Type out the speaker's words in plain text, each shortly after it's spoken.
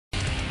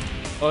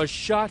A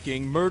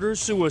shocking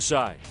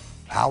murder-suicide.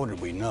 How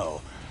did we know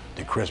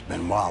that Chris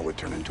Benoit would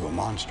turn into a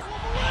monster?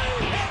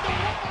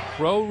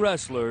 Pro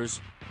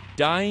wrestlers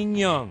dying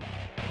young.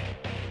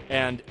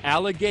 And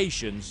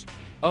allegations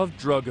of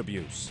drug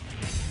abuse.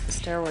 The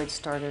steroids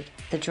started,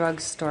 the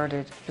drugs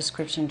started,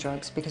 prescription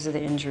drugs, because of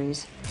the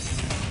injuries.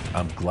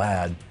 I'm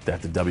glad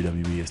that the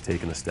WWE has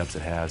taken the steps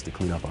it has to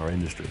clean up our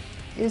industry.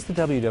 Is the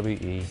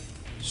WWE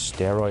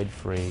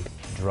steroid-free,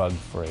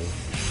 drug-free?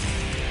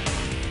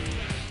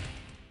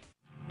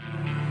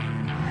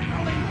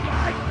 Finally,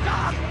 my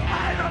God,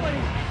 finally,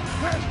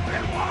 Chris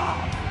Benoit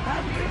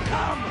has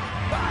become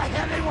the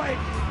heavyweight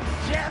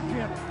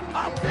champion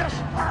of this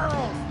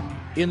world.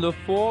 In the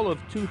fall of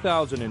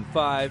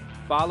 2005,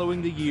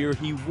 following the year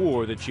he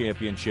wore the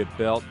championship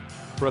belt,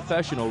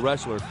 professional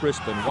wrestler Chris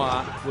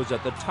Benoit was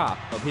at the top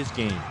of his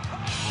game.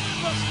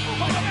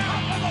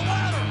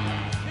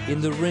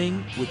 In the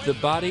ring, with the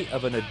body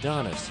of an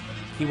Adonis,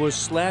 he was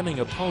slamming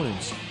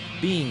opponents,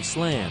 being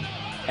slammed,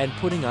 and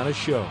putting on a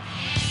show.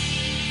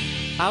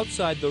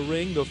 Outside the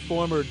ring, the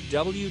former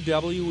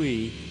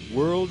WWE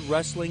World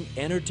Wrestling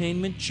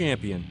Entertainment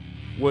Champion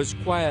was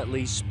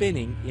quietly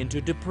spinning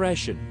into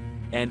depression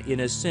and, in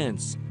a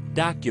sense,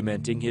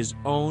 documenting his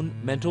own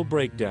mental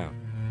breakdown.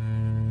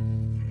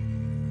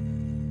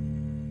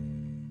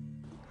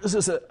 This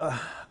is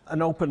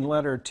an open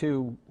letter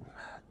to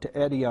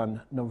Eddie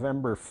on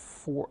November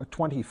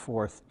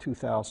 24th,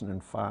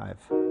 2005.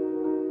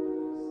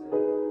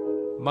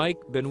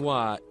 Mike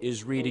Benoit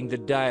is reading the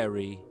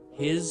diary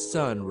his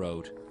son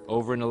wrote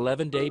over an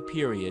 11-day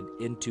period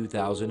in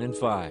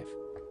 2005.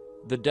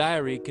 The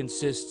diary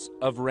consists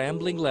of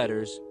rambling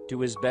letters to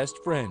his best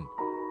friend,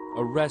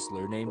 a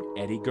wrestler named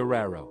Eddie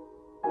Guerrero.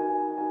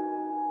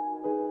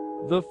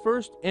 The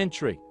first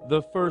entry,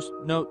 the first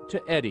note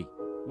to Eddie,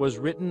 was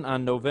written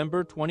on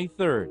November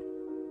 23rd,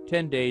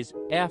 10 days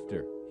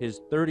after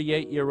his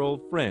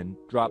 38-year-old friend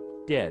dropped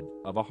dead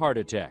of a heart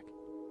attack.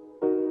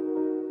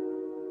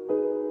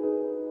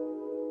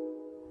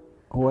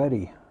 Oh,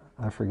 Eddie,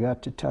 I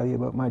forgot to tell you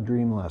about my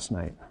dream last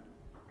night.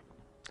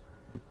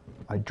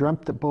 I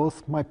dreamt that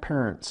both my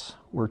parents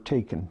were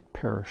taken,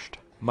 perished.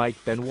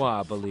 Mike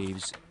Benoit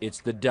believes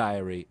it's the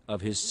diary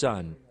of his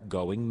son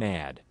going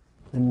mad.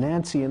 And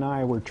Nancy and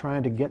I were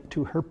trying to get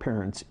to her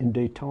parents in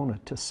Daytona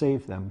to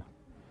save them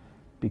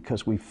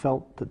because we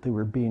felt that they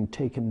were being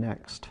taken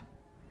next.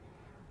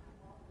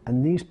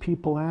 And these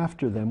people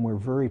after them were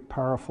very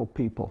powerful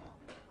people,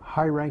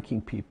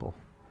 high-ranking people.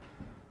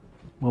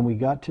 When we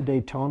got to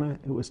Daytona,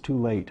 it was too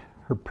late.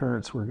 Her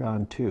parents were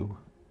gone too,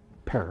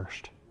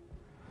 perished.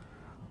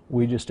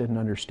 We just didn't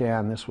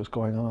understand this was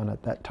going on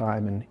at that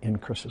time in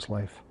Chris's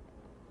life.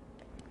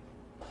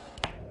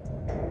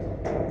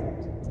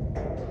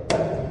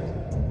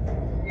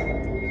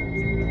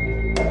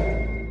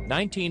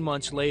 "19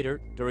 months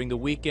later, during the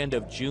weekend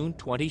of June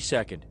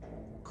 22nd,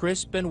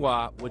 Chris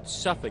Benoit would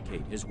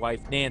suffocate his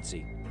wife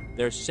Nancy,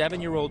 their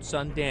 7-year-old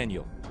son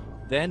Daniel,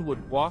 then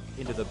would walk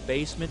into the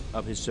basement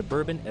of his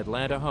suburban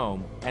Atlanta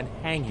home and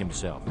hang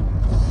himself.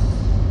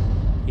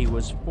 He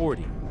was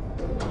 40.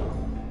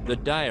 The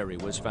diary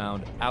was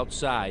found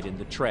outside in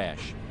the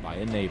trash by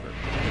a neighbor.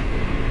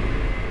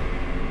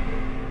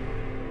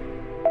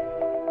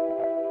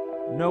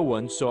 No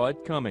one saw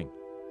it coming.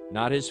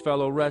 Not his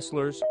fellow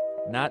wrestlers,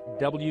 not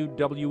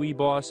WWE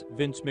boss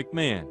Vince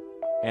McMahon,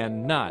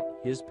 and not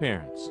his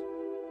parents.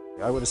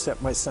 I would have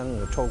set my son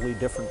in a totally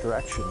different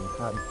direction.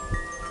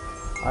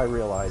 I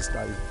realized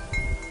I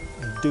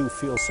do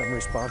feel some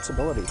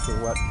responsibility for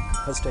what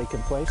has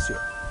taken place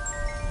here.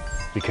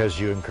 Because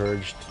you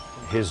encouraged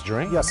his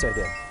drink? Yes, I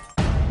did.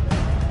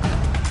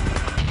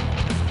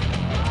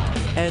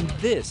 And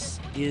this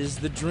is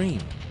the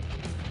dream.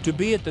 To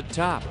be at the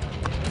top,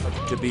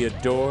 to be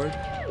adored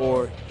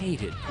or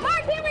hated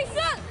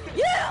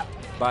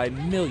by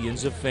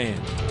millions of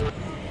fans.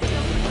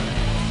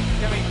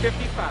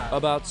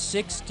 About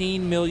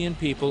 16 million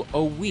people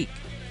a week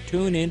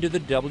tune into the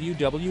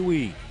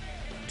WWE.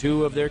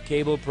 2 of their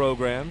cable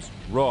programs,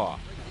 Raw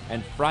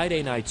and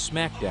Friday Night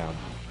SmackDown,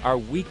 are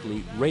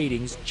weekly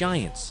ratings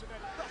giants.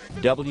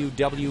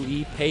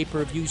 WWE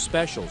pay-per-view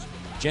specials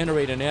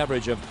generate an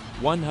average of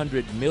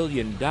 $100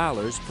 million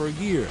per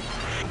year.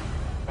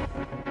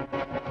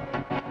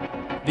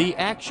 The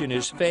action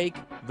is fake,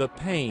 the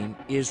pain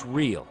is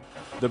real.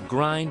 The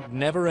grind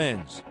never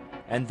ends.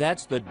 And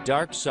that's the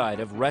dark side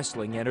of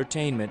wrestling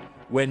entertainment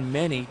when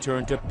many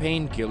turn to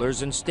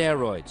painkillers and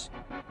steroids.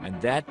 And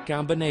that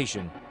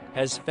combination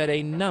has fed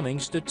a numbing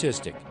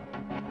statistic.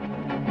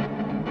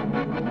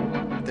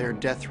 Their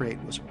death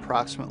rate was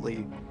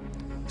approximately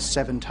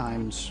 7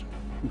 times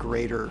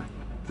greater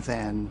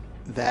than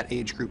that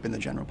age group in the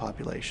general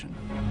population.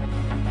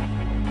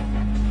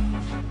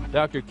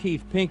 Dr.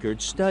 Keith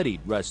Pinkard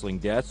studied wrestling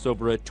deaths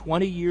over a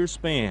 20-year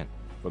span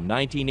from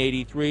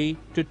 1983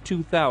 to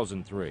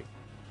 2003.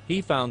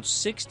 He found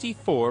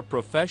 64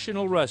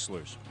 professional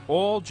wrestlers,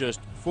 all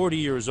just 40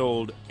 years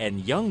old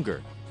and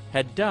younger,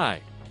 had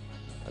died.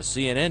 A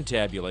CNN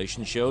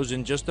tabulation shows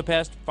in just the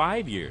past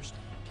 5 years,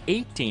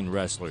 18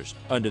 wrestlers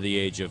under the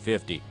age of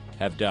 50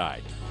 have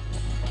died.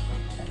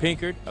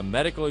 Pinkert, a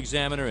medical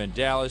examiner in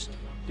Dallas,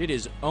 did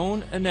his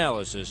own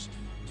analysis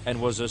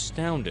and was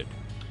astounded.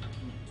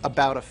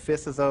 About a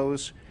fifth of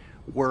those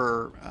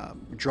were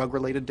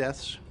drug-related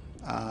deaths,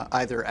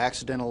 either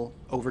accidental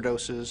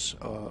overdoses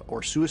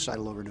or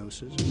suicidal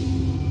overdoses.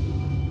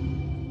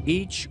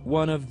 Each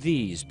one of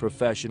these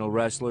professional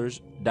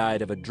wrestlers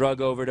died of a drug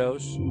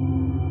overdose,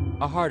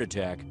 a heart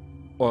attack,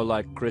 or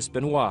like Chris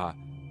Benoit,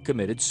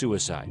 committed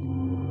suicide.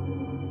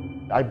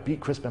 I beat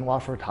Chris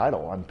Benoit for a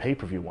title on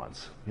pay-per-view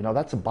once. You know,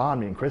 that's a bond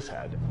me and Chris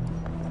had.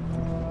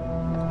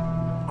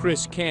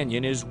 Chris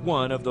Kanyon is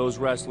one of those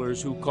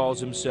wrestlers who calls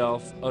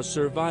himself a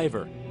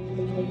survivor.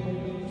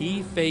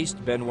 He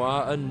faced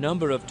Benoit a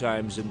number of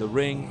times in the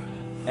ring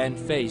and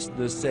faced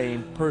the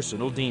same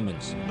personal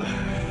demons.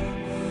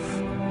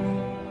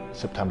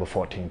 September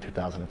 14,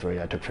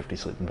 2003, I took 50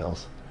 sleeping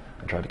pills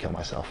and tried to kill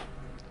myself.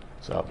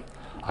 So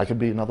I could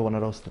be another one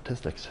of those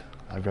statistics.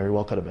 I very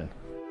well could have been.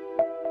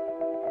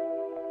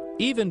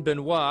 Even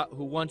Benoit,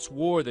 who once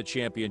wore the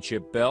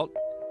championship belt,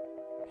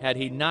 had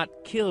he not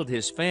killed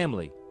his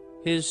family,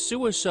 his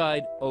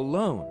suicide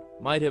alone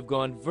might have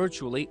gone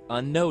virtually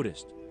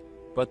unnoticed.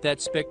 But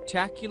that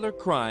spectacular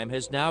crime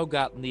has now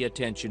gotten the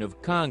attention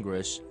of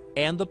Congress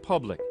and the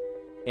public,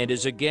 and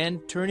is again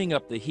turning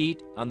up the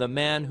heat on the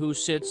man who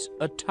sits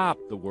atop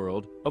the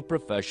world of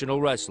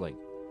professional wrestling.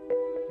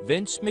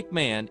 Vince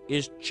McMahon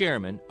is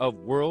chairman of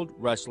World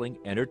Wrestling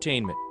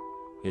Entertainment.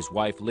 His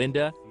wife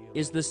Linda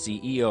is the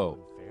CEO.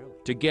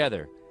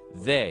 Together,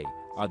 they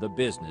are the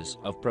business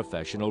of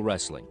professional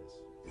wrestling.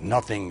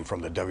 Nothing from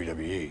the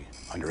WWE,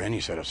 under any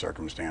set of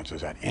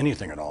circumstances, had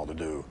anything at all to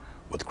do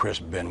with Chris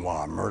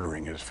Benoit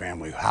murdering his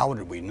family. How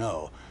did we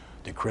know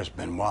that Chris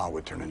Benoit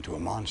would turn into a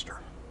monster?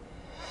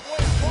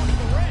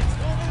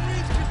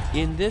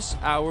 In this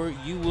hour,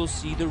 you will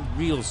see the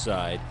real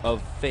side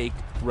of fake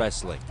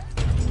wrestling.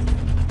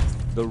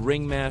 The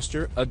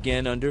ringmaster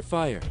again under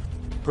fire,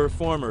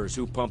 performers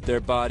who pump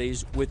their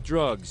bodies with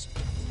drugs,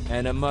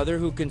 and a mother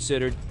who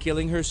considered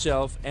killing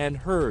herself and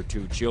her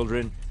 2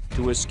 children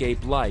to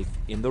escape life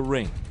in the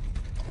ring.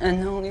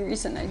 And the only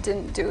reason I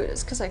didn't do it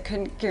is because I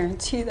couldn't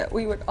guarantee that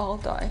we would all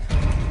die.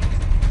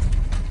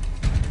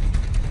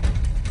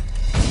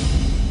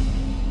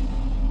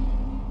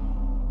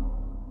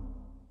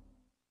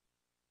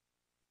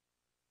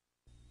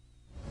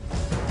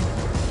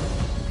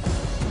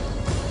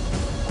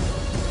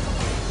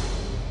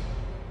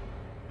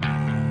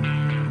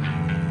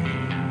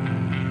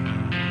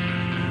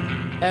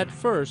 At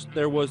first,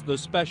 there was the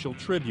special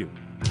tribute.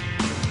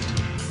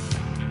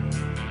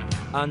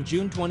 On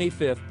June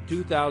 25,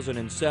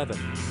 2007,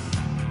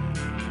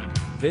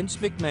 Vince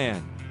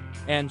McMahon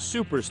and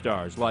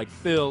superstars like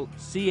Phil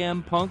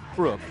CM Punk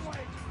Brooks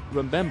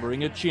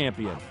remembering a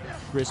champion,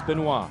 Chris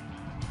Benoit.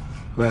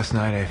 Last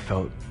night I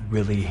felt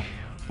really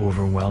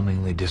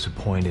overwhelmingly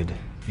disappointed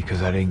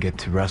because I didn't get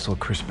to wrestle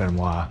Chris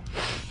Benoit.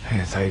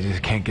 I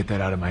just can't get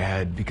that out of my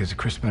head because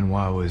Chris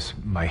Benoit was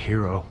my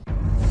hero.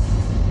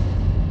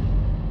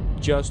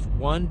 Just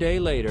one day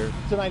later,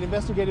 tonight,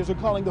 investigators are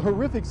calling the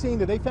horrific scene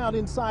that they found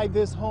inside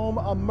this home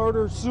a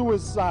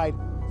murder-suicide.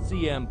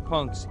 CM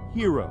Punk's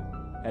hero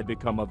had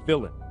become a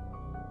villain,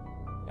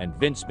 and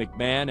Vince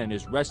McMahon and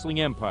his wrestling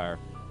empire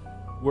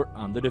were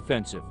on the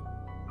defensive.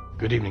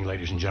 Good evening,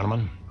 ladies and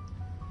gentlemen.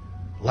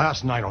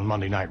 Last night on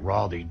Monday Night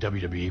Raw, the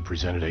WWE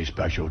presented a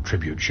special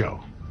tribute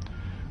show,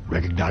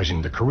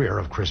 recognizing the career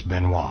of Chris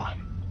Benoit.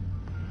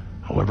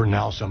 However,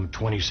 now some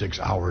 26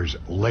 hours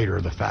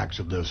later, the facts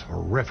of this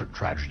horrific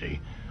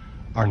tragedy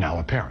are now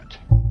apparent.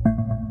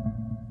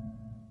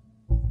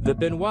 The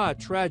Benoit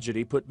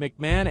tragedy put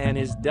McMahon and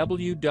his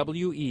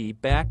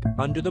WWE back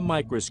under the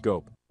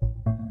microscope.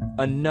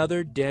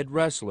 Another dead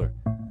wrestler,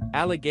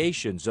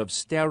 allegations of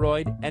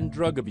steroid and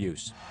drug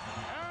abuse.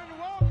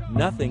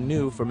 Nothing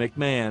new for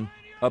McMahon,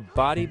 a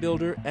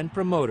bodybuilder and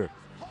promoter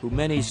who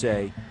many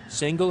say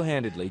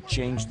single-handedly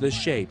changed the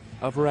shape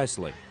of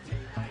wrestling.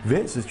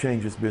 Vince has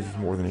changed this business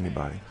more than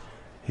anybody.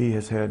 He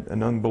has had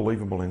an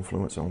unbelievable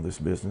influence on this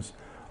business.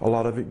 A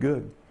lot of it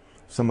good,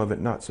 some of it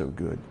not so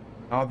good.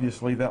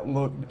 Obviously, that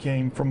look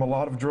came from a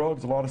lot of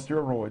drugs, a lot of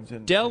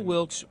steroids. Del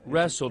Wilkes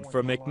wrestled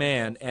for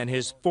McMahon and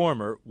his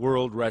former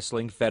World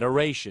Wrestling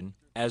Federation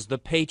as the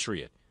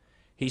Patriot.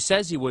 He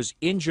says he was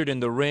injured in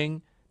the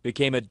ring,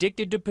 became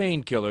addicted to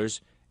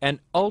painkillers, and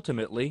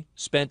ultimately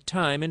spent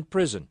time in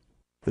prison.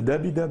 The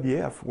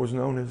WWF was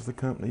known as the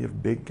company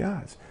of big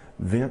guys.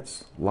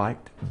 Vince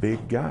liked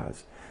big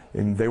guys,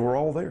 and they were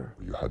all there.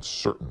 You had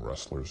certain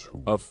wrestlers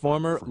who... A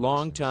former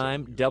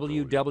longtime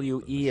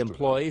WWE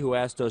employee who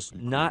asked us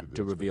not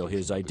to reveal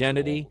his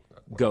identity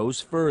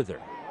goes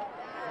further,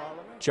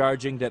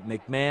 charging that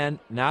McMahon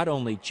not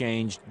only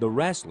changed the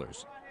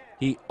wrestlers,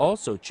 he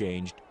also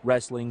changed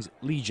wrestling's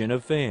legion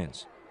of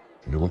fans.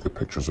 You look at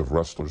pictures of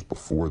wrestlers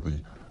before the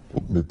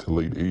mid to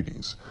late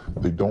 80s,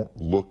 they don't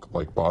look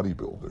like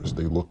bodybuilders.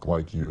 They look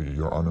like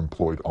your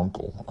unemployed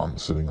uncle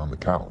sitting on the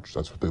couch.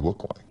 That's what they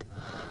look like.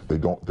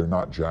 They're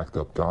not jacked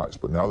up guys.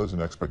 But now there's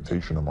an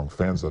expectation among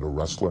fans that a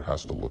wrestler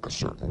has to look a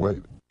certain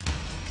way.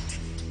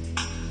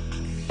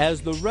 As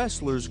the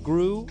wrestlers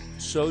grew,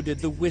 so did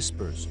the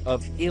whispers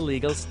of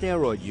illegal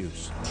steroid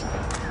use.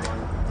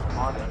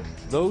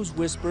 Those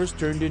whispers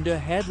turned into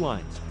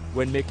headlines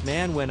when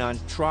McMahon went on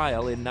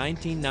trial in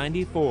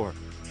 1994,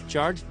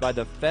 charged by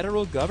the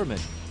federal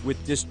government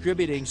with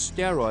distributing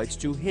steroids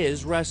to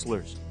his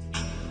wrestlers.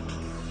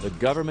 The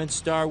government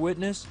star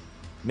witness?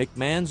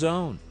 McMahon's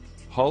own,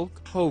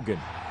 Hulk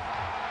Hogan.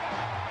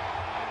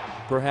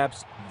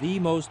 Perhaps the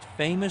most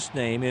famous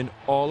name in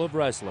all of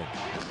wrestling.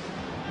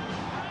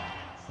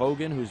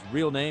 Hogan, whose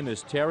real name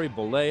is Terry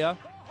Bollea,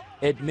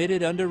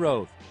 admitted under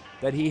oath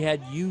that he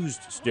had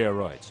used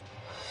steroids.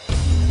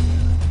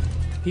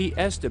 He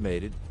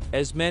estimated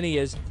as many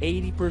as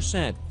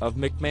 80% of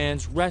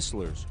McMahon's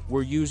wrestlers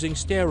were using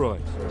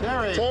steroids.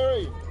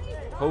 Terry!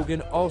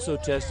 Hogan also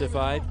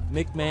testified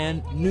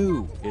McMahon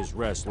knew his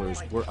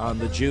wrestlers were on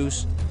the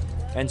juice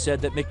and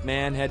said that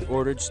McMahon had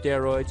ordered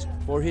steroids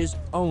for his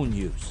own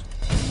use.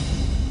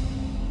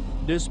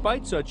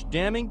 Despite such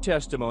damning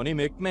testimony,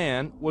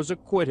 McMahon was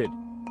acquitted,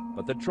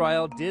 but the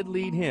trial did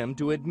lead him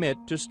to admit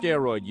to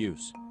steroid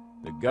use.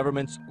 The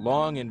government's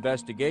long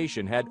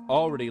investigation had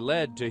already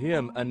led to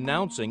him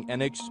announcing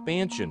an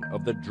expansion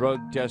of the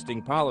drug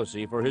testing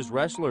policy for his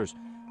wrestlers.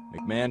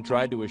 McMahon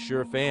tried to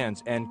assure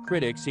fans and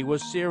critics he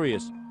was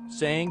serious,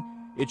 saying,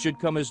 "It should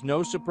come as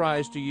no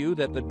surprise to you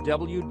that the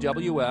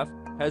WWF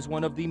has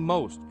one of the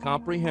most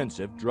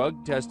comprehensive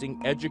drug testing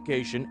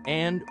education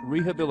and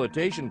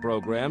rehabilitation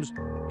programs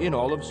in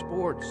all of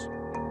sports."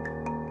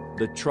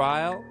 The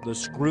trial, the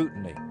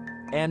scrutiny,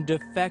 and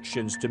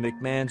defections to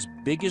McMahon's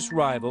biggest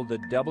rival, the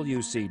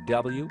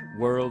WCW,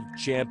 World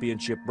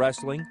Championship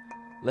Wrestling,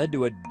 led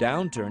to a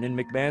downturn in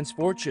McMahon's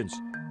fortunes.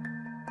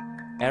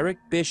 Eric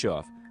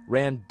Bischoff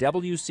ran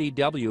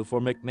WCW for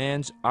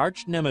McMahon's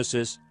arch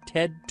nemesis,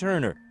 Ted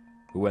Turner,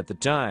 who at the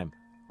time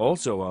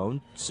also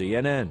owned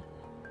CNN.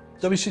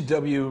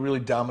 WCW really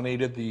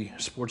dominated the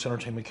sports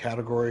entertainment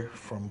category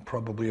from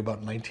probably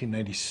about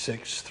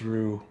 1996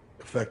 through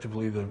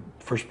effectively the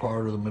first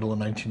part or the middle of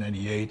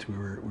 1998. We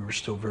were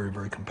still very,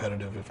 very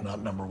competitive, if not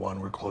number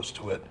one. We're close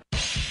to it.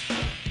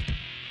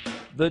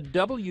 The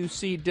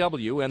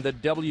WCW and the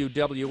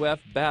WWF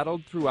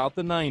battled throughout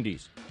the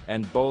 90s,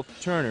 and both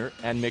Turner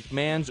and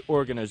McMahon's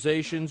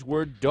organizations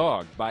were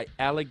dogged by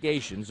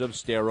allegations of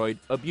steroid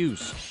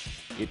abuse.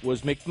 It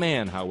was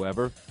McMahon,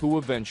 however, who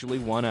eventually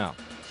won out.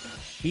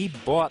 He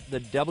bought the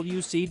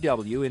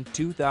WCW in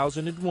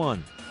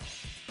 2001,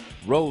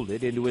 rolled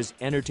it into his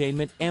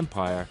entertainment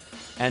empire,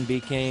 and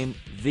became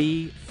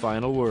the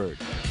final word.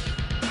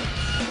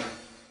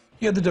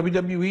 Yeah, the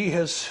WWE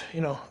has,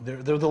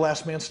 they're the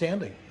last man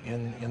standing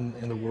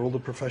in the world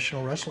of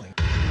professional wrestling.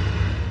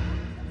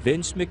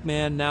 Vince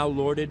McMahon now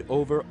lorded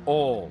over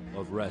all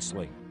of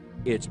wrestling,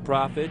 its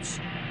profits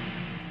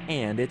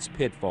and its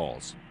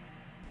pitfalls.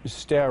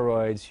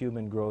 Steroids,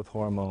 human growth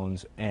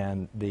hormones,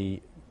 and the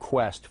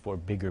quest for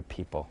bigger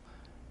people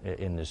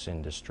in this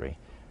industry.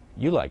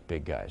 You like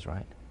big guys,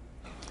 right?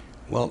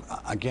 Well,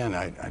 again,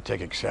 I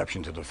take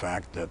exception to the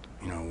fact that,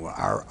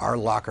 our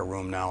locker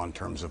room now in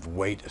terms of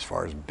weight, as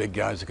far as big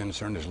guys are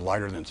concerned, is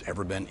lighter than it's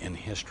ever been in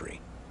history.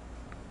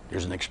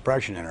 There's an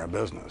expression in our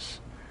business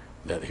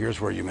that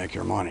here's where you make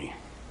your money.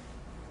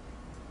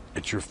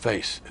 It's your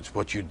face. It's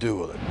what you do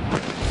with it.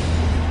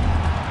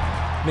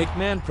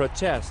 McMahon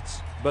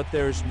protests, but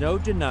there's no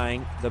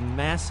denying the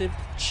massive,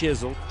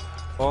 chiseled,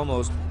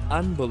 almost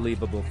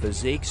unbelievable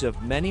physiques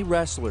of many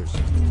wrestlers,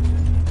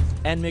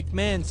 and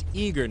McMahon's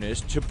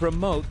eagerness to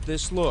promote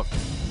this look.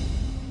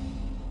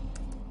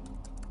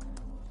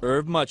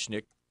 Irv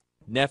Muchnick,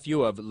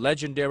 nephew of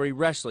legendary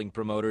wrestling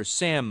promoter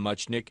Sam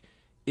Muchnick,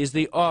 is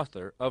the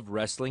author of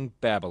Wrestling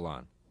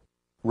Babylon.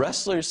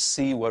 Wrestlers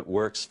see what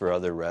works for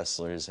other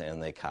wrestlers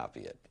and they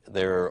copy it.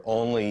 There are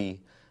only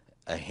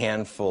a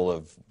handful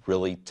of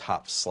really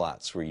top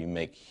slots where you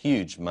make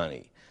huge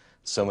money.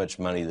 So much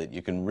money that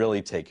you can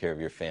really take care of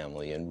your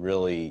family and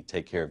really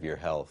take care of your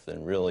health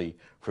and really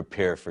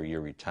prepare for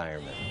your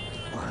retirement.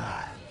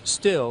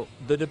 Still,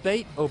 the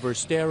debate over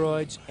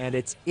steroids and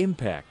its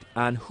impact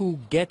on who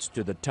gets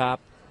to the top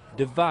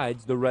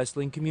divides the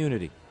wrestling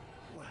community.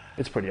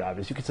 It's pretty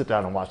obvious. You can sit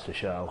down and watch the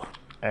show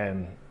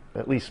and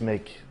at least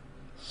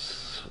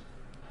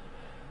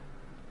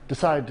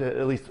decide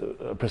at least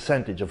a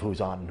percentage of who's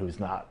on and who's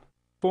not.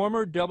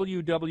 Former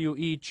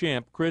WWE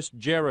champ Chris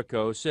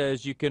Jericho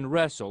says you can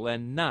wrestle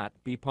and not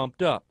be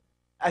pumped up.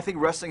 I think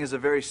wrestling is a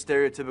very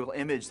stereotypical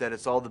image that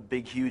it's all the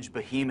big, huge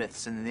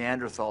behemoths and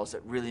Neanderthals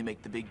that really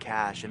make the big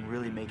cash and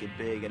really make it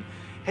big. And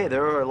hey,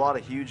 there are a lot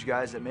of huge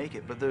guys that make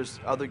it, but there's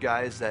other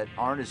guys that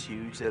aren't as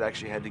huge that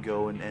actually had to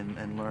go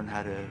and learn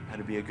how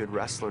to be a good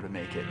wrestler to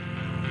make it.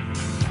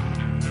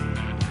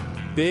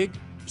 Big,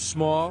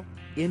 small,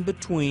 in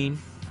between.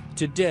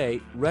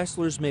 Today,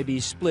 wrestlers may be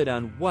split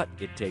on what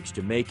it takes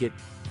to make it,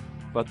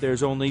 but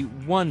there's only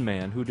one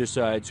man who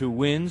decides who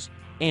wins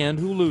and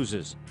who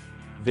loses: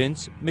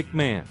 Vince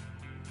McMahon.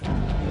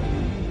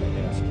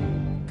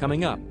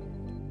 Coming up.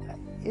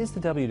 Is the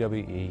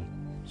WWE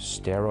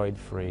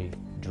steroid-free,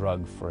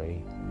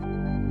 drug-free?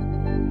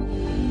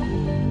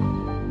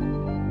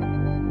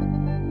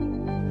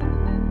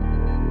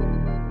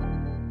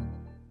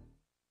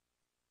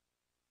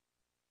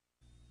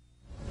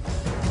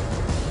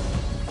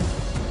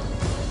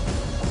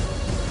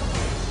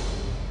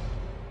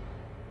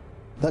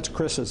 That's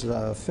Chris as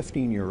a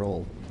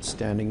 15-year-old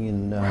standing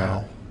in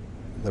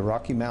the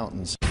Rocky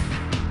Mountains.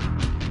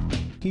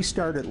 He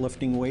started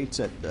lifting weights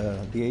at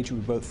the age of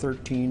about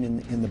 13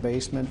 in the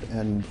basement,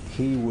 and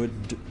he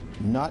would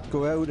not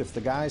go out. If the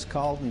guys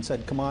called and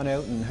said, come on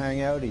out and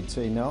hang out, he'd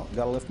say, no,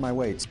 gotta lift my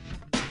weights.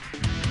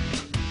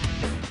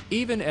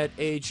 Even at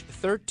age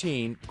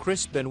 13,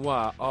 Chris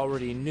Benoit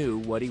already knew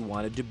what he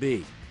wanted to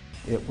be.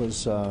 It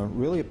was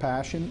really a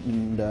passion,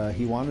 and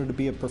he wanted to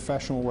be a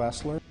professional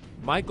wrestler.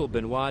 Michael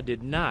Benoit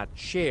did not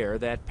share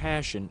that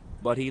passion,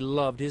 but he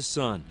loved his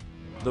son.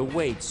 The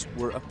weights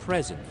were a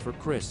present for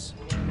Chris.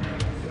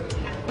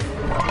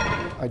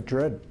 I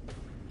dread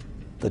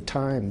the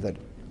time that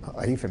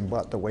I even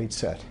bought the weight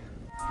set.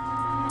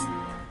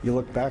 You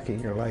look back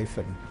in your life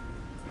and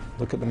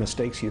look at the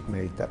mistakes you've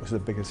made. That was the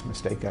biggest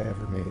mistake I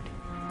ever made.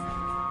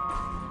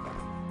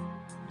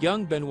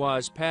 Young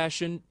Benoit's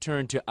passion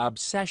turned to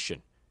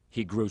obsession.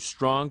 He grew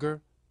stronger,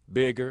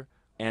 bigger,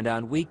 and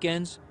on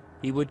weekends,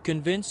 he would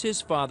convince his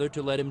father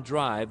to let him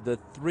drive the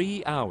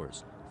 3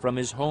 hours from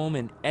his home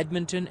in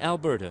Edmonton,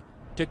 Alberta,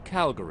 to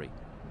Calgary,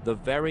 the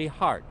very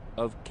heart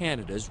of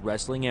Canada's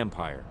wrestling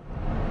empire.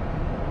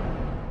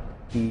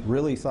 He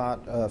really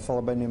thought a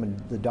fellow by the name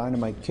of the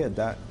Dynamite Kid,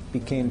 that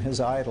became his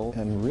idol,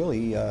 and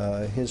really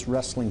his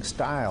wrestling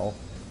style,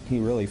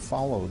 he really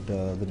followed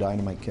the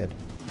Dynamite Kid.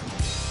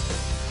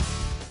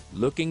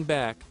 Looking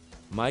back,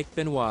 Mike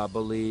Benoit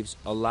believes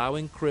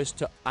allowing Chris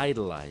to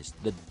idolize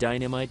the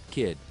Dynamite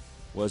Kid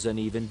was an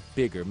even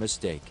bigger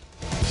mistake.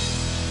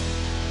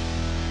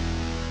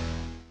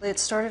 It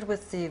started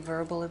with the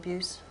verbal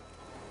abuse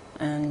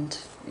and,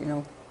 you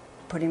know,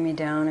 putting me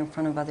down in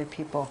front of other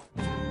people.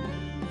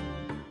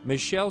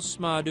 Michelle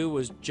Smadou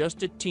was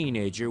just a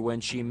teenager when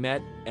she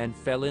met and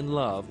fell in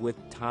love with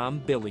Tom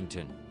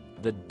Billington,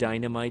 the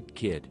Dynamite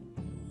Kid.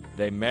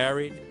 They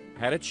married,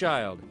 had a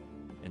child,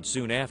 and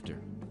soon after,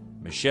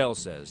 Michelle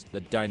says the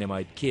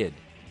Dynamite Kid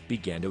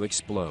began to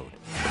explode.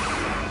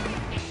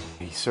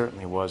 He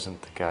certainly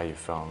wasn't the guy you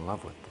fell in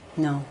love with.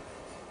 No.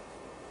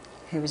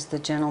 He was the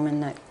gentleman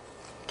that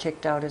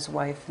kicked out his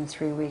wife and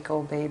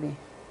 3-week-old baby.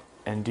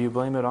 And do you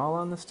blame it all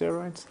on the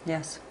steroids?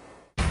 Yes.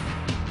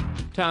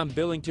 Tom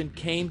Billington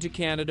came to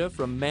Canada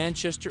from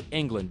Manchester,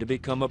 England to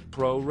become a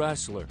pro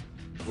wrestler.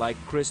 Like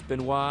Chris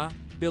Benoit,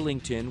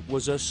 Billington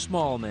was a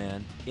small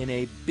man in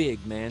a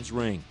big man's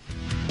ring.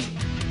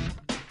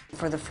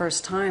 For the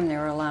first time, they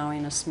were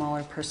allowing a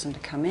smaller person to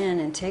come in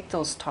and take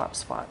those top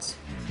spots.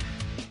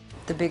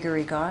 The bigger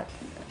he got,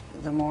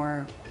 the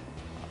more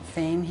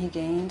fame he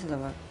gained,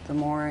 the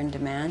more in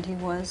demand he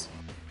was.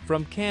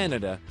 From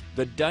Canada,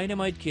 the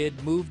Dynamite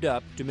Kid moved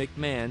up to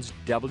McMahon's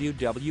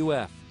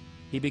WWF.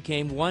 He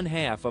became one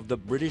half of the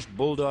British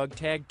Bulldog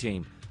tag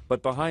team,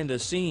 but behind the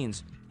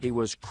scenes, he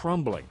was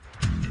crumbling.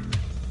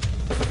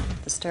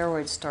 The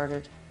steroids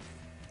started,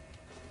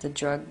 the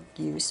drug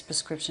use,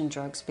 prescription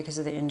drugs, because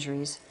of the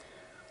injuries,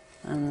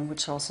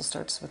 which also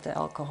starts with the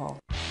alcohol.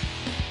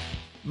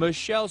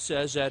 Michelle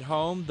says at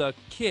home, the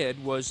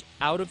kid was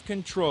out of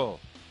control,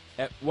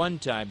 at one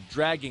time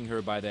dragging her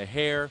by the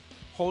hair,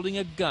 holding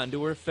a gun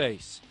to her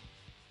face.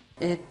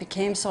 It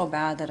became so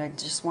bad that I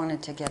just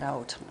wanted to get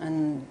out,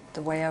 and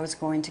the way I was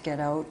going to get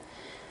out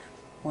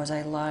was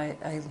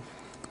I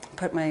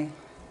put my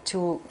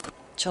 2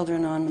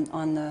 children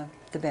on the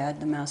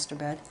bed, the master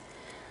bed,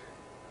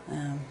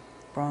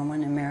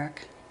 Bronwyn and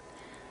Merrick,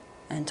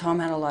 and Tom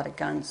had a lot of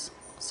guns,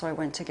 so I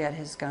went to get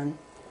his gun,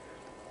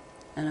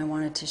 and I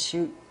wanted to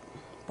shoot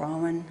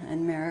Bronwyn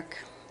and Merrick,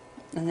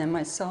 and then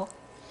myself.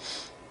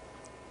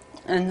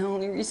 And the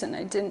only reason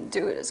I didn't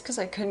do it is because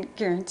I couldn't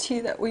guarantee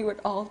that we would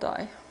all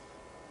die.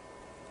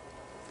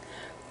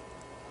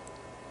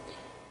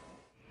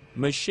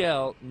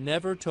 Michelle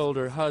never told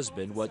her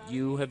husband what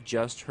you have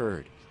just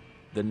heard.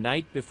 The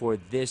night before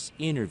this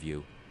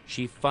interview,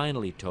 she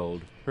finally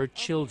told her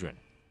children.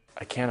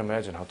 I can't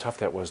imagine how tough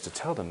that was to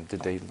tell them.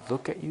 Did they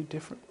look at you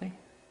differently?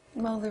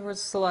 Well, there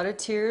was a lot of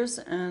tears,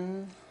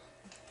 and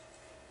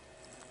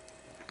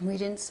we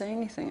didn't say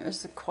anything. It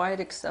was a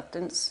quiet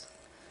acceptance.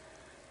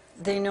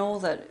 They know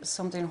that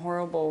something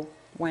horrible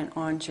went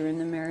on during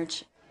the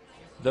marriage.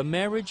 The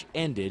marriage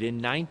ended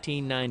in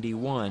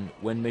 1991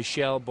 when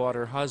Michelle bought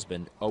her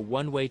husband a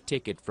one-way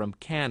ticket from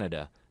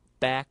Canada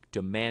back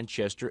to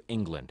Manchester,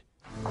 England.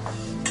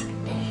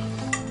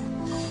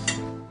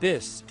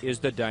 This is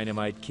the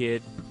Dynamite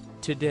Kid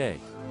today.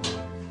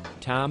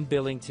 Tom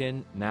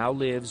Billington now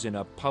lives in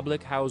a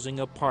public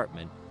housing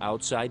apartment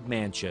outside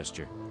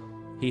Manchester.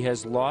 He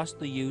has lost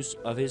the use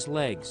of his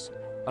legs.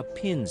 A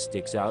pin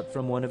sticks out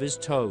from one of his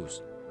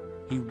toes.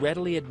 He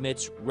readily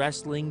admits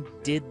wrestling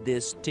did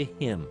this to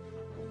him.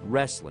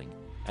 Wrestling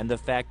and the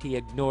fact he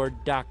ignored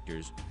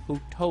doctors who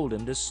told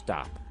him to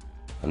stop.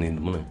 I need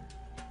the money.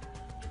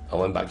 I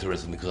went back to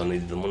wrestling because I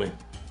needed the money.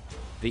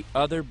 The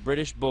other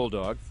British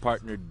Bulldog,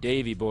 partner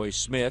Davy Boy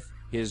Smith,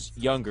 his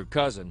younger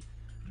cousin,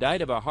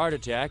 died of a heart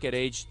attack at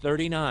age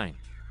 39.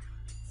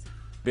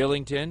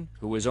 Billington,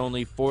 who was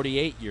only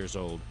 48 years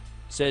old,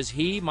 says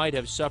he might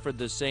have suffered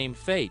the same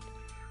fate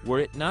were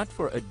it not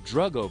for a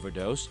drug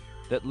overdose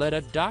that led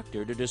a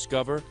doctor to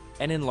discover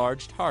an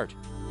enlarged heart.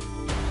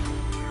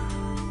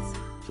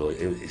 So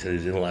he said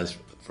he's analysed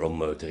from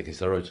taking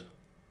steroids.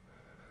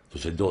 So he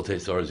said, don't take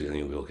steroids again,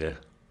 you'll be okay.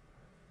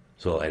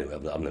 So anyway,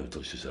 I've never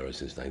touched the steroids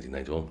since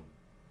 1991.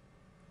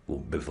 Well,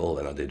 before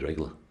then I did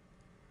regular,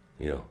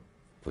 you know,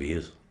 for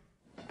years.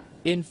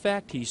 In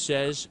fact, he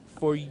says,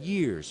 for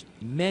years,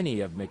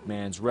 many of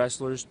McMahon's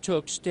wrestlers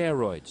took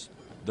steroids.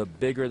 The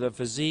bigger the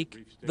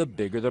physique, the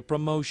bigger the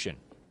promotion.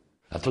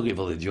 I took it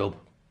for the job.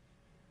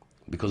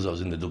 Because I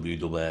was in the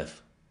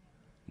WWF,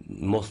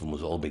 most of them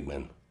was all big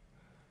men.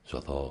 So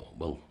I thought,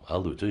 well,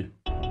 I'll do it too.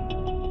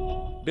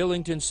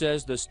 Billington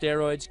says the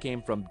steroids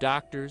came from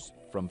doctors,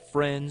 from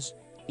friends,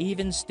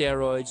 even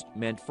steroids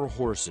meant for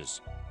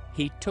horses.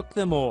 He took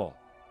them all,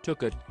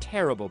 took a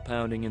terrible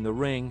pounding in the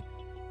ring,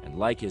 and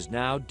like his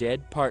now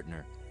dead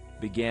partner,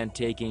 began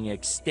taking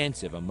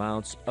extensive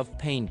amounts of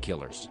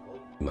painkillers.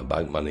 My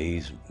back, my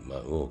knees,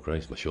 oh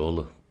Christ, my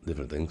shoulder,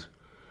 different things.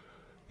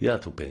 Yeah, I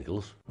took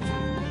painkillers.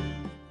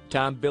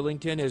 Tom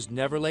Billington has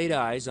never laid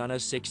eyes on a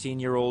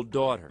 16-year-old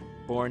daughter,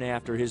 born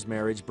after his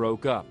marriage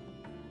broke up.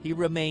 He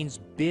remains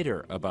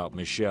bitter about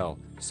Michelle,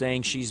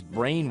 saying she's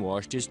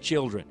brainwashed his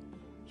children.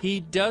 He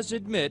does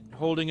admit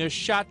holding a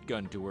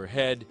shotgun to her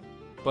head,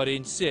 but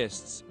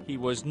insists he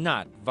was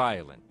not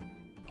violent.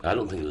 I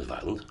don't think it was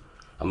violent.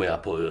 I mean, I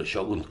put a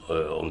shotgun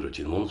under her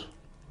chin once,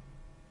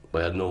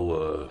 but I had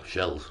no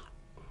shells.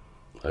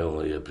 I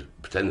only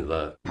pretended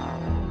that.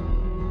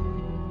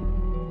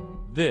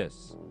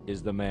 This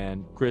is the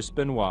man Chris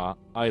Benoit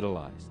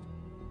idolized.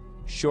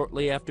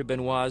 Shortly after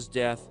Benoit's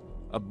death,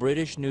 a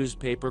British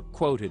newspaper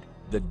quoted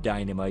the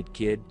Dynamite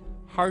Kid,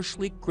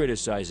 harshly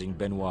criticizing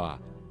Benoit.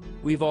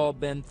 "We've all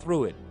been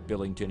through it,"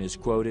 Billington is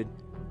quoted,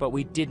 "but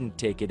we didn't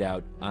take it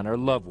out on our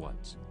loved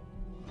ones."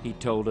 He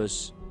told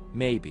us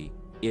maybe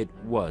it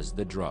was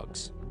the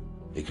drugs.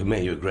 It can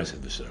make you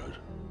aggressive, the steroid.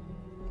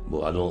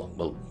 But I don't,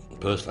 well,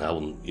 personally, I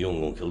wouldn't, you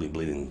don't go and kill your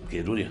bleeding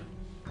kid, would you?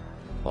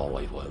 Or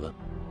wife, whatever.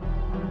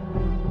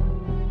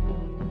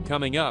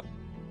 Coming up,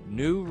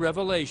 new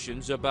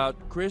revelations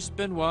about Chris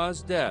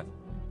Benoit's death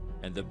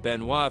and the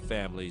Benoit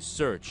family's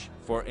search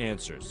for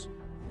answers.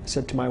 I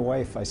said to my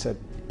wife, I said,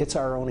 it's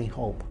our only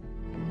hope.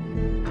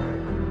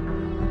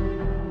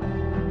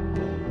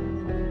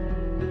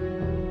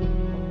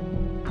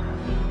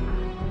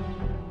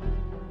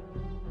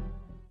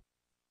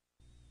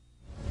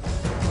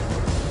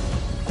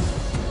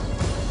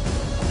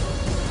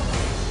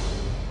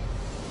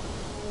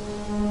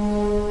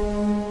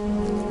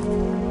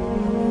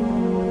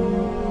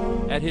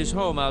 At his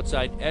home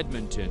outside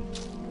Edmonton,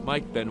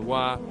 Mike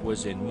Benoit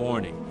was in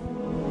mourning.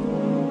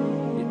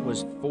 It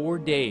was 4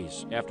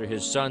 days after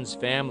his son's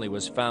family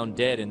was found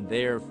dead in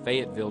their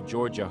Fayetteville,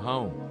 Georgia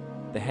home.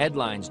 The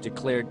headlines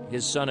declared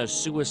his son a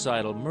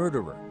suicidal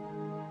murderer.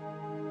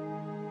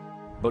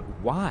 But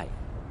why?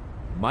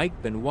 Mike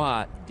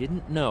Benoit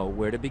didn't know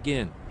where to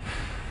begin.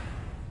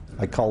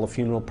 I called the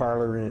funeral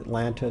parlor in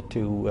Atlanta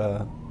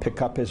to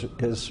pick up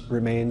his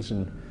remains,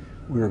 and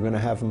we were going to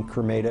have him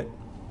cremated.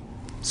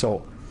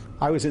 So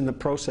I was in the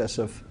process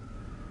of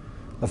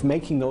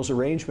making those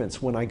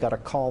arrangements when I got a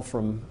call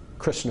from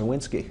Chris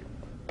Nowinski.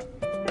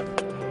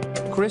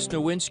 Chris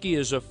Nowinski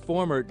is a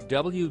former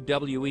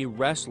WWE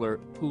wrestler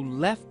who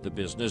left the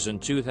business in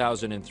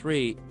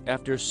 2003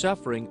 after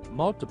suffering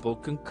multiple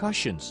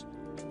concussions.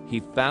 He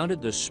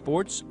founded the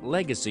Sports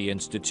Legacy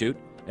Institute,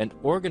 an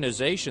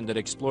organization that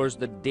explores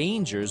the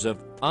dangers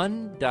of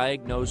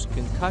undiagnosed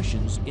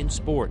concussions in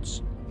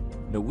sports.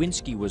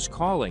 Nowinski was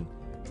calling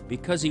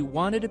because he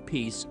wanted a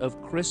piece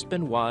of Chris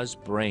Benoit's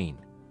brain.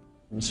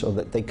 So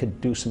that they could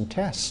do some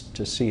tests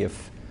to see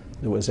if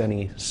there was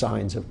any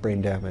signs of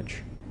brain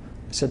damage.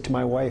 I said to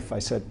my wife, I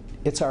said,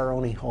 it's our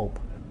only hope.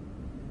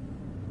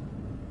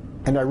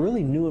 And I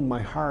really knew in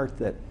my heart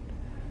that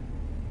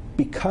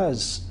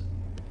because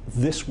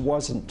this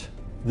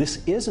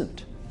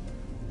isn't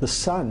the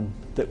son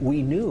that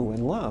we knew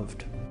and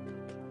loved.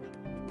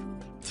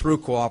 Through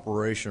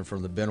cooperation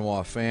from the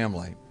Benoit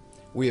family,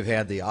 we have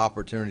had the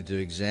opportunity to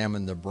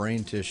examine the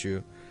brain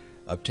tissue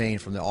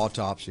obtained from the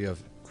autopsy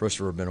of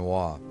Christopher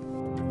Benoit.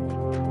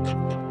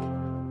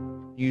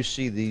 You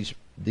see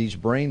these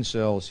brain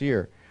cells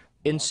here.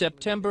 In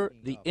September,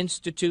 the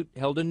Institute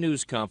held a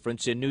news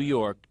conference in New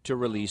York to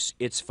release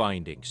its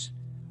findings.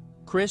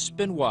 Chris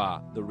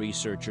Benoit, the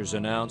researchers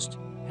announced,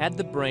 had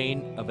the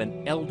brain of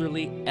an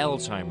elderly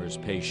Alzheimer's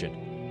patient.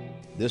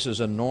 This is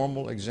a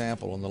normal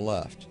example on the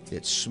left.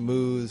 It's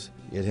smooth,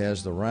 it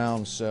has the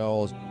round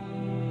cells.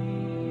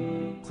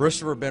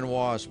 Christopher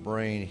Benoit's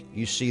brain,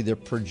 you see the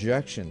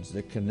projections,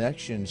 the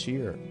connections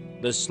here.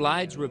 The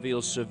slides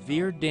reveal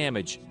severe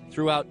damage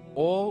throughout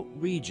all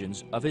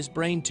regions of his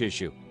brain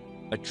tissue,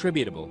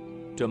 attributable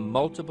to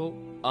multiple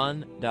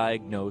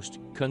undiagnosed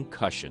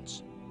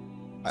concussions.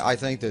 I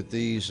think that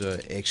these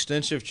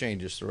extensive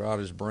changes throughout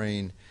his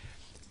brain,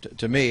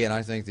 to me, and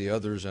I think the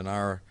others in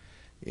our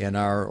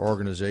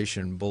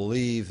organization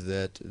believe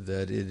that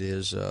it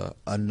is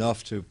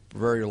enough to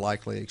very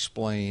likely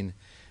explain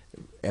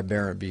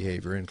aberrant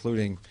behavior,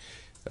 including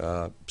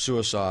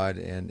suicide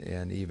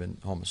and even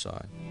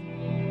homicide.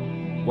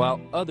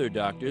 While other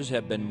doctors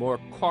have been more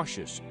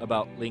cautious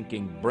about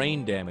linking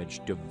brain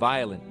damage to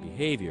violent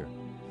behavior,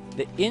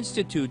 the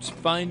Institute's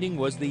finding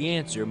was the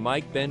answer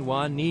Mike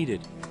Benoit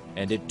needed,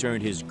 and it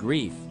turned his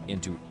grief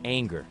into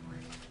anger.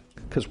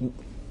 Because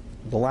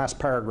the last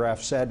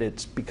paragraph said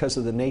it's because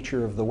of the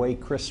nature of the way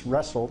Chris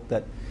wrestled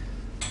that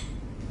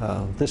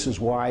this is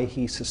why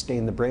he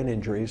sustained the brain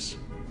injuries.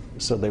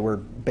 So they were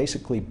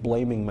basically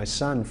blaming my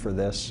son for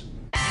this.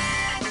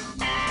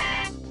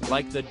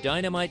 Like the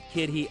Dynamite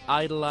Kid he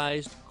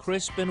idolized,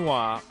 Chris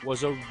Benoit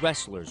was a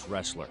wrestler's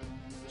wrestler.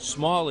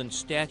 Small in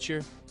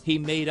stature, he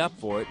made up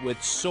for it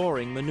with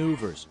soaring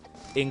maneuvers,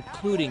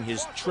 including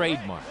his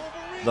trademark,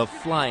 the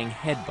flying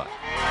headbutt.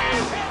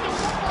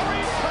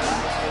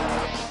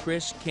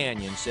 Chris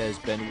Canyon says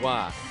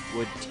Benoit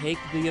would take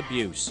the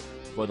abuse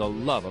for the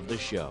love of the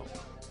show.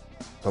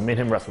 So me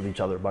and him wrestled each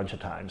other a bunch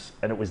of times,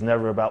 and it was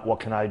never about what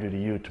can I do to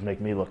you to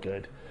make me look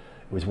good.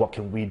 It was what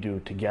can we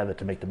do together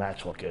to make the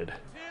match look good.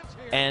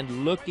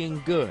 And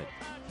looking good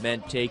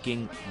meant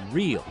taking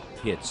real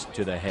hits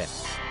to the head.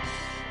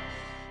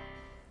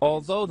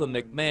 Although the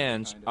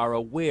McMahons are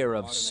aware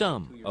of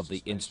some of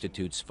the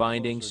Institute's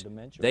findings,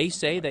 they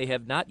say they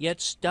have not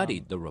yet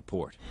studied the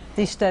report.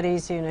 These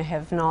studies,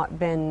 have not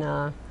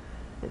been,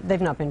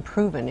 they've not been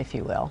proven, if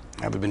you will.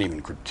 Haven't been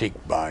even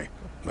critiqued by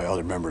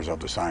other members of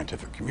the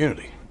scientific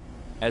community.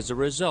 As a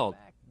result,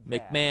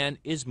 McMahon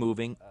is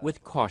moving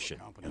with caution.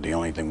 The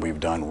only thing we've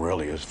done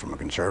really is, from a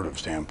conservative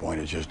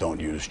standpoint, is just don't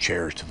use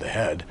chairs to the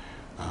head.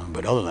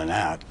 But other than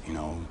that,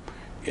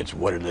 it's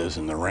what it is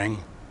in the ring.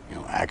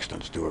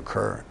 Accidents do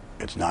occur.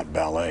 It's not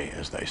ballet,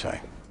 as they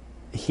say.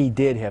 He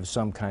did have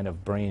some kind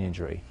of brain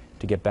injury,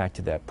 to get back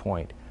to that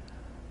point.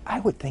 I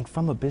would think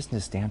from a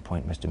business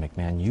standpoint, Mr.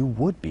 McMahon, you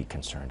would be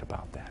concerned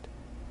about that,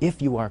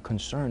 if you are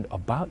concerned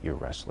about your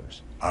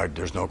wrestlers.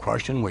 There's no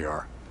question we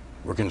are.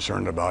 We're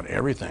concerned about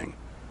everything.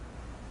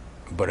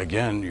 But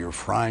again, you're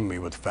frying me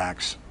with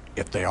facts,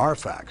 if they are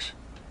facts,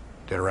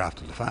 that are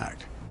after the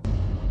fact.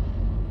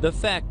 The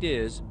fact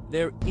is,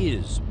 there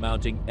is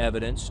mounting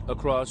evidence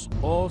across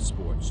all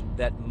sports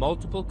that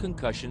multiple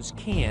concussions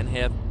can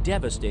have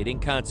devastating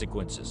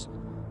consequences.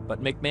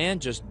 But McMahon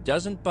just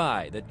doesn't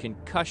buy that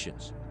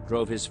concussions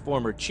drove his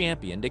former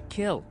champion to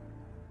kill.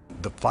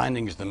 The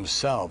findings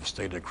themselves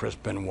state that Chris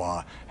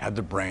Benoit had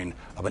the brain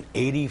of an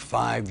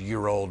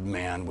 85-year-old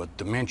man with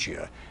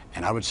dementia.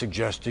 And I would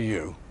suggest to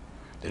you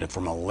that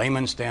from a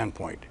layman's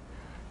standpoint,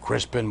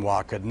 Chris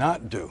Benoit could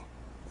not do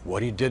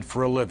what he did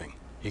for a living.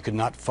 He could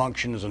not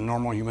function as a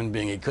normal human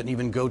being. He couldn't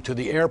even go to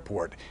the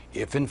airport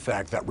if, in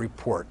fact, that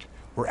report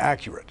were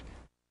accurate.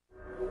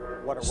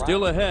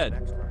 Still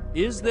ahead,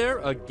 is there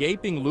a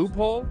gaping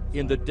loophole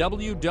in the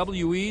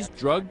WWE's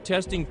drug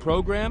testing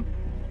program?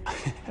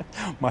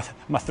 My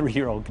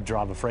 3-year-old could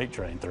drive a freight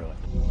train through it.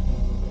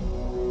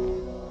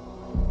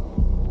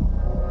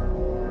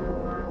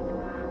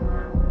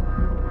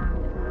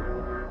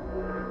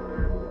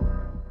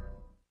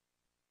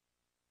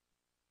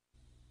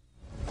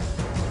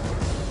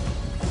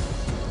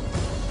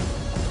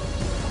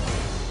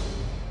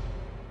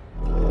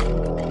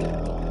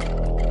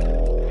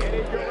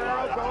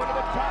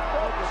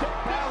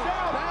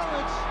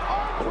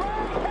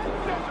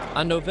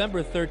 On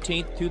November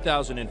 13,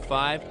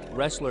 2005,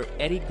 wrestler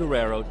Eddie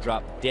Guerrero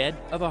dropped dead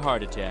of a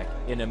heart attack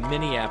in a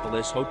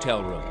Minneapolis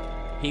hotel room.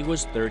 He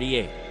was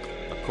 38.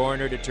 A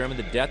coroner determined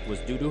the death was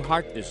due to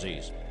heart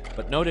disease,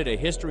 but noted a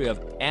history of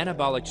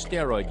anabolic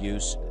steroid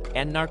use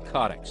and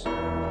narcotics.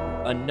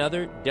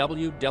 Another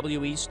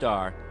WWE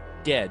star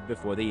dead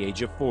before the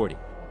age of 40.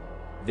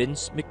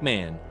 Vince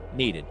McMahon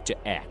needed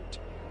to act.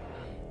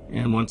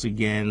 And once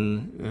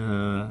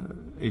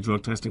again, a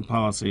drug testing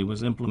policy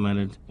was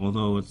implemented,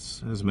 although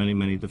it has many,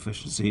 many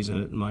deficiencies in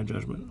it, in my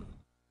judgment.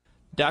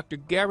 Dr.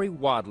 Gary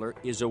Wadler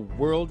is a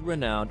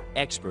world-renowned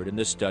expert in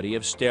the study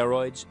of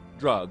steroids,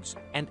 drugs,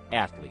 and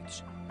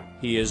athletes.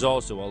 He is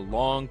also a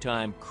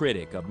longtime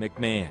critic of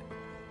McMahon.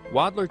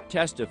 Wadler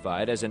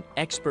testified as an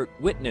expert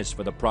witness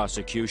for the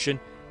prosecution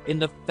in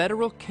the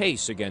federal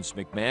case against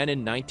McMahon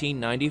in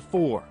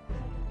 1994.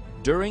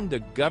 During the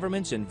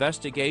government's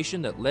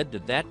investigation that led to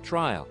that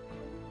trial,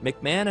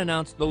 McMahon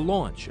announced the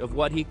launch of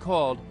what he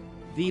called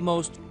the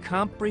most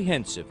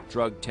comprehensive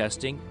drug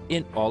testing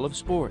in all of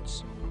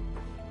sports.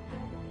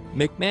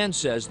 McMahon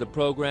says the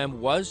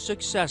program was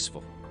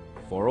successful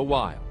for a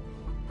while.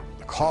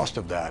 The cost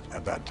of that,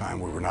 at that time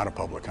we were not a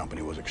public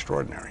company, was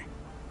extraordinary.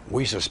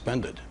 We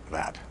suspended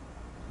that.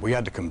 We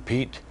had to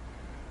compete.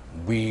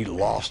 We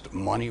lost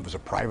money. It was a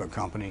private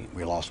company.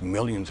 We lost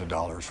millions of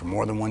dollars for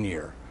more than 1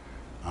 year.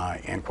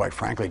 And quite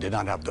frankly, did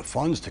not have the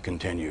funds to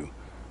continue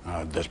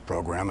this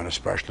program, and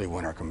especially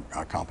when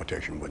our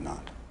competition would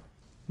not.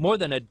 More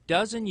than a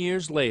dozen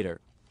years later,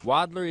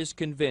 Wadler is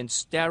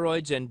convinced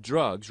steroids and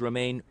drugs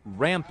remain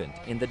rampant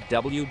in the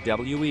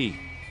WWE.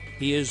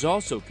 He is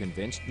also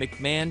convinced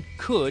McMahon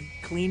could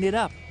clean it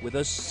up with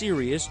a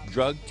serious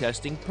drug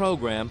testing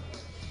program,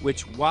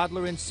 which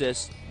Wadler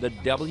insists the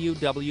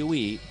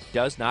WWE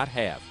does not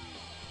have.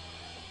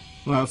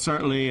 Well,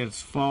 certainly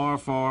it's far,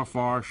 far,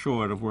 far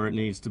short of where it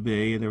needs to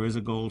be. There is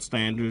a gold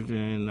standard,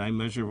 and I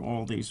measure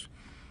all these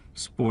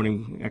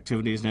sporting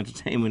activities and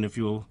entertainment, if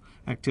you will,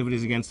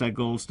 activities against that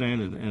gold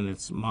standard, and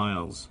it's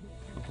miles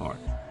apart.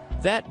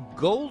 That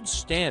gold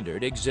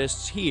standard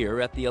exists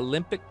here at the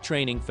Olympic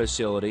Training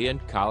Facility in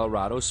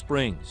Colorado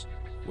Springs,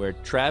 where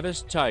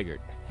Travis Tigert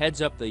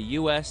heads up the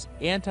U.S.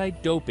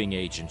 Anti-Doping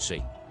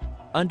Agency.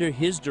 Under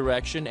his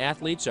direction,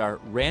 athletes are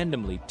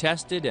randomly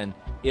tested and,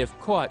 if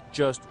caught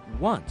just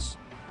once,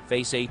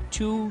 face a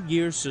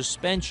 2-year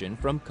suspension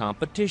from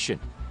competition.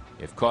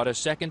 If caught a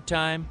second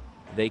time,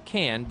 they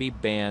can be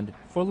banned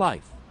for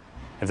life.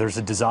 If there's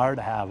a desire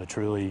to have a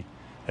truly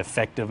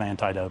effective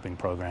anti-doping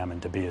program and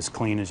to be as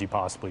clean as you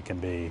possibly can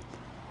be,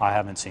 I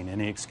haven't seen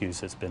any excuse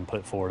that's been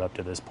put forward up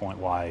to this point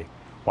why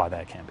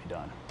that can't be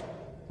done.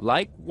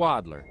 Like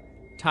Wadler,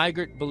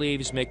 Tigert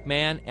believes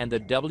McMahon and the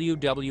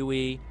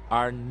WWE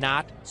are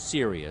not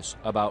serious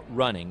about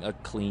running a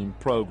clean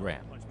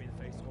program.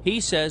 He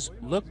says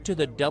look to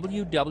the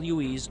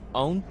WWE's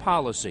own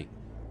policy.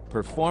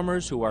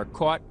 Performers who are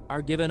caught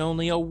are given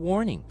only a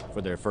warning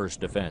for their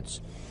first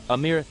offense, a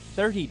mere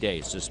 30-day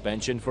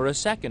suspension for a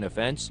second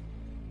offense.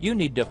 You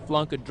need to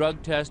flunk a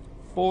drug test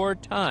 4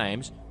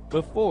 times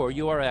before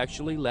you are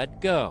actually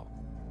let go.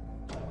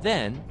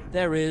 Then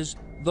there is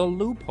the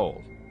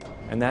loophole.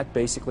 And that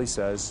basically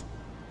says,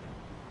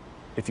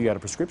 if you got a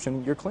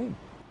prescription, you're clean.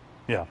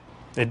 Yeah,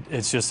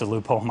 it's just a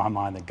loophole in my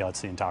mind that guts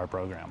the entire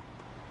program.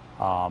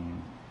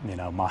 You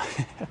know, my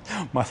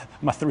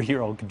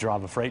 3-year-old could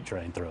drive a freight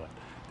train through it,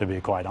 to be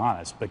quite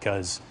honest,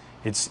 because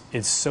it's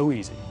so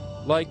easy.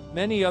 Like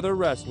many other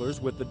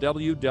wrestlers with the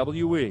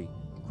WWE,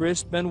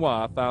 Chris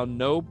Benoit found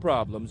no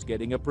problems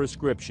getting a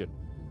prescription.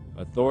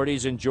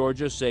 Authorities in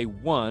Georgia say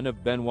one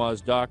of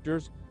Benoit's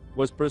doctors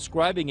was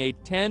prescribing a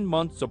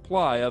 10-month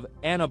supply of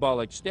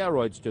anabolic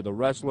steroids to the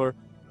wrestler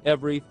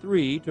every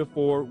 3 to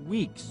 4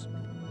 weeks.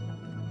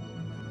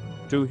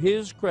 To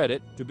his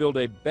credit, to build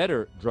a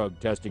better drug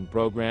testing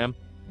program,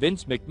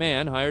 Vince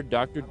McMahon hired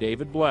Dr.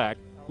 David Black,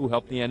 who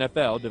helped the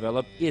NFL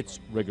develop its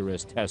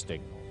rigorous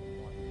testing.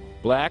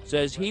 Black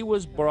says he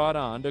was brought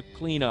on to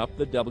clean up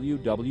the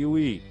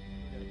WWE.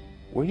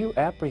 Were you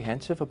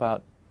apprehensive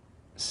about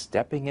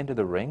stepping into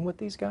the ring with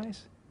these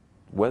guys?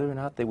 Whether or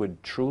not they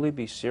would truly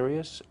be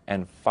serious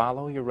and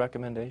follow your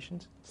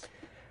recommendations?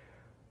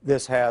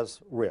 This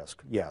has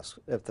risk, yes.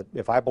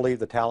 If I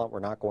believed the talent were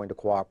not going to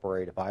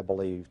cooperate, if I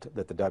believed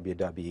that the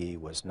WWE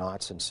was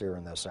not sincere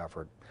in this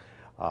effort,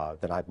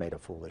 then I've made a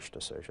foolish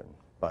decision.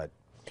 But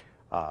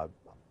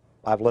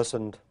I've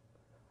listened.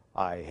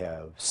 I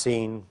have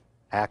seen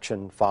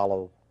action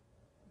follow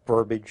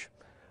verbiage.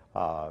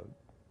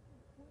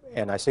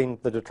 And I've seen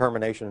the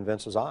determination in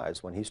Vince's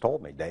eyes when he's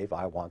told me, Dave,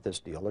 I want this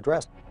deal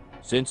addressed.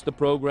 Since the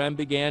program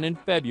began in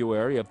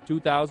February of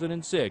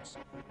 2006,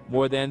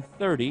 more than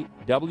 30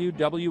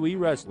 WWE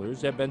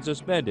wrestlers have been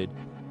suspended,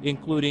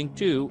 including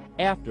 2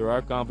 after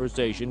our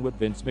conversation with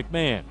Vince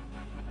McMahon.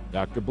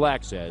 Dr.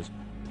 Black says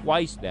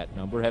twice that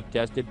number have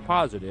tested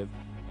positive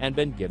and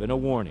been given a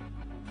warning.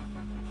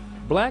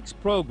 Black's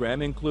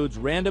program includes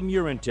random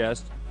urine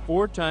tests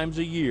 4 times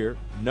a year,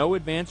 no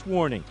advance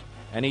warning,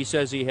 and he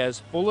says he has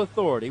full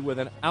authority with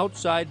an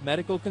outside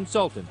medical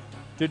consultant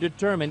to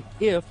determine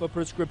if a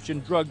prescription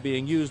drug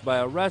being used by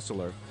a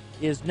wrestler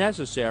is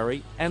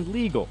necessary and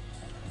legal.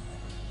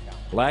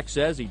 Black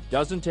says he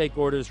doesn't take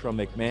orders from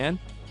McMahon,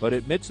 but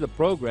admits the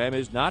program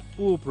is not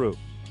foolproof.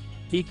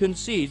 He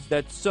concedes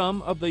that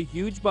some of the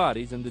huge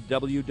bodies in the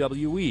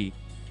WWE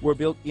were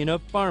built in a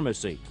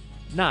pharmacy,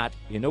 not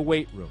in a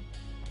weight room.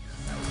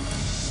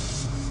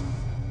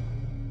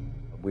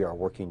 We are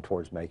working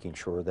towards making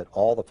sure that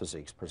all the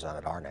physiques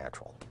presented are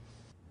natural.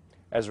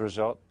 As a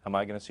result, am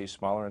I going to see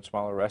smaller and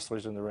smaller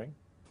wrestlers in the ring?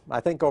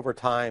 I think over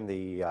time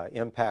the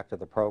impact of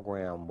the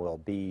program will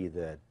be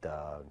that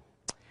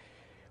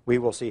we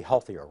will see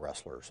healthier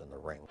wrestlers in the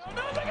ring.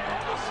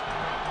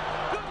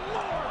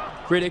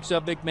 Critics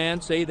of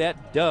McMahon say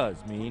that does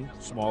mean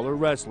smaller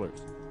wrestlers.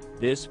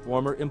 This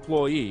former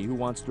employee, who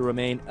wants to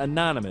remain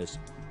anonymous,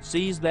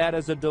 sees that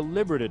as a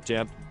deliberate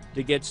attempt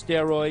to get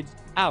steroids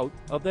out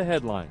of the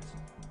headlines.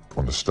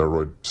 When the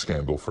steroid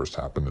scandal first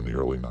happened in the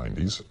early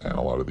 90s, and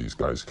a lot of these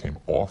guys came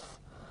off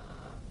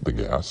the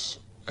gas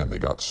and they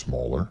got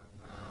smaller,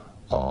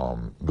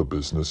 the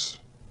business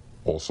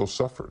also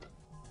suffered.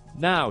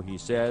 Now, he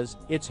says,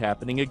 it's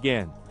happening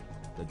again.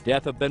 The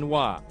death of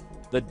Benoit,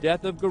 the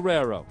death of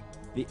Guerrero,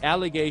 the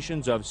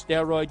allegations of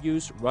steroid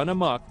use run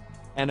amok,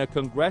 and a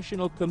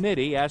congressional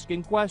committee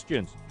asking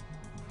questions.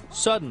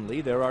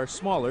 Suddenly, there are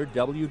smaller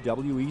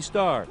WWE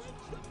stars,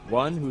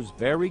 one whose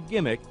very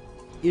gimmick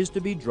is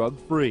to be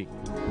drug-free.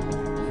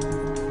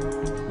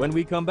 When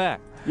we come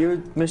back... You're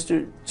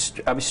Mr.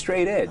 I'm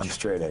straight edge. I'm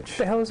straight edge. What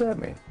the hell does that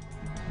mean?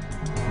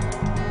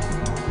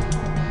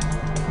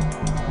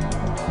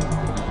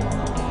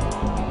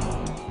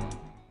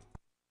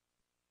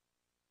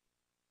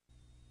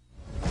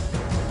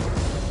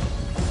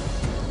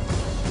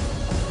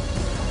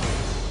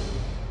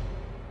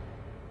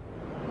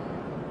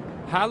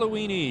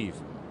 Halloween Eve,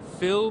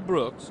 Phil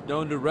Brooks,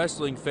 known to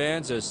wrestling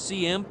fans as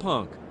CM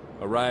Punk,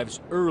 arrives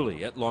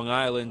early at Long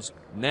Island's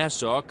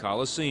Nassau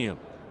Coliseum.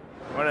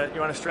 You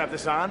want to strap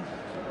this on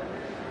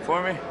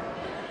for me?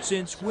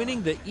 Since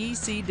winning the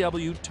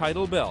ECW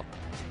title belt,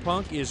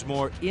 Punk is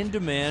more in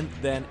demand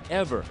than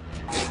ever.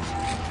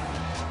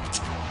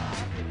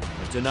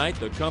 And tonight,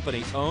 the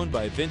company owned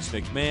by Vince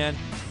McMahon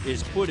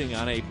is putting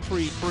on a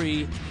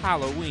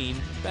pre-Halloween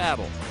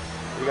battle.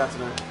 What you got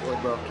tonight?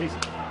 What, bro? Casey.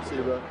 See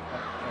you, bro.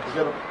 Let's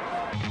get him.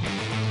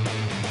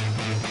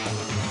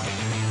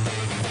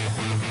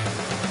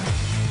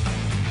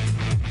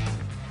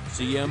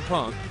 CM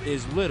Punk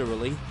is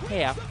literally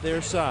half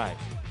their size,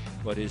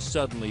 but is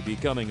suddenly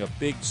becoming a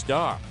big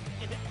star,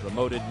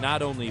 promoted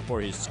not only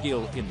for his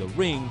skill in the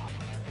ring,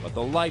 but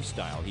the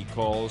lifestyle he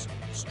calls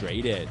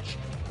straight edge.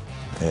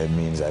 It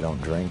means I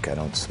don't drink, I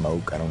don't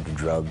smoke, I don't do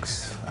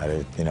drugs.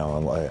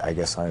 I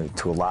guess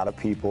to a lot of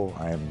people,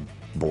 I am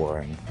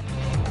boring.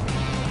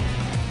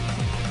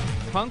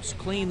 Punk's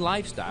clean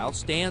lifestyle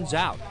stands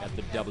out at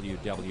the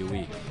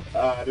WWE.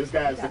 This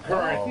guy's the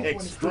current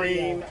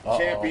Extreme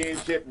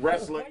Championship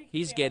wrestler.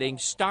 He's getting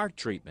star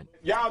treatment.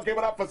 Y'all give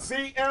it up for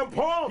CM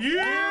Punk!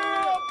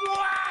 Yeah, boy!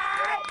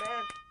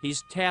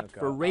 He's tapped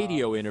for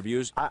radio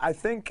interviews. I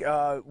think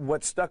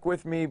what stuck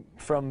with me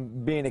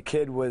from being a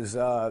kid was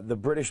the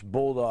British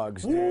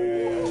Bulldogs.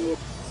 Even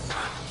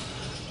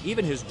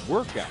his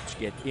workouts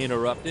get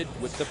interrupted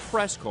with the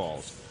press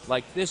calls,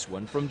 like this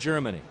one from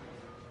Germany.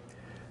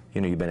 You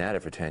know, you've been at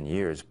it for 10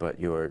 years, but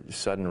your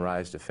sudden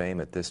rise to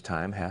fame at this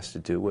time has to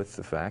do with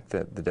the fact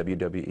that the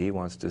WWE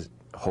wants to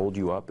hold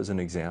you up as an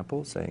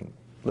example, saying,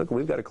 look,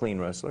 we've got a clean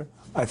wrestler.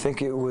 I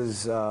think it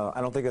was,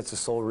 I don't think that's the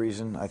sole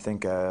reason. I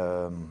think it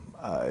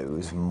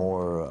was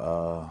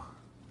more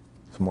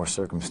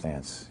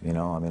circumstance, you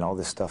know? I mean, all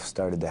this stuff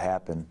started to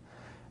happen,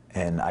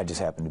 and I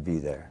just happened to be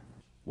there.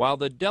 While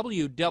the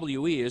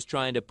WWE is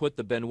trying to put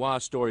the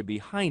Benoit story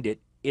behind it,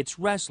 its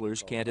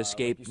wrestlers can't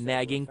escape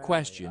nagging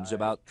questions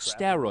about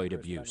steroid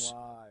abuse.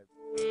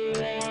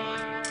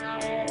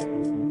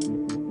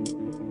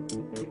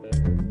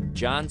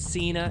 John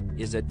Cena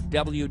is a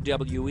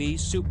WWE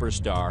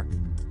superstar,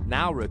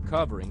 now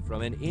recovering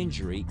from an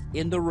injury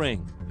in the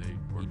ring.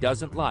 He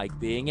doesn't like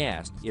being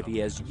asked if he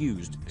has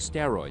used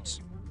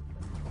steroids.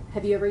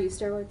 Have you ever used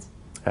steroids?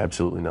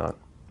 Absolutely not.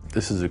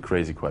 This is a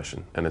crazy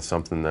question, and it's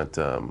something that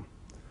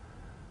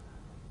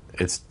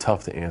it's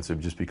tough to answer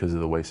just because of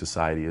the way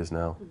society is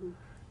now,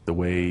 the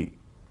way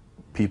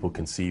people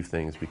conceive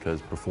things,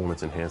 because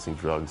performance-enhancing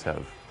drugs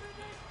have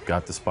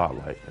got the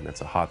spotlight, and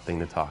it's a hot thing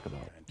to talk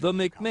about. The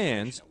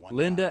McMahons,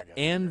 Linda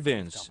and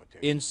Vince,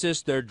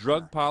 insist their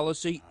drug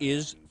policy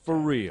is for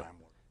real,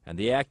 and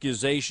the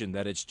accusation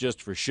that it's just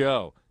for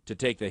show, to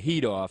take the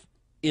heat off,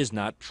 is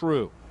not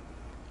true.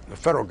 The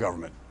federal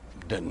government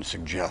didn't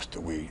suggest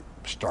that we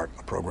start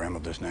a program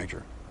of this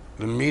nature.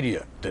 The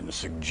media didn't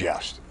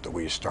suggest that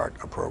we start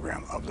a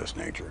program of this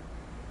nature.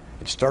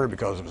 It started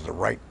because it was the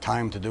right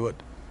time to do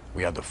it.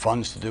 We had the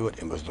funds to do it.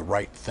 It was the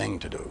right thing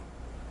to do.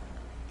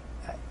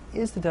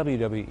 Is the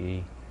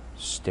WWE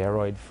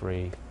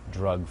steroid-free,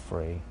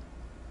 drug-free?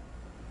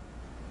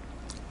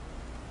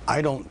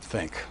 I don't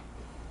think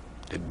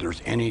that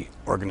there's any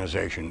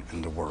organization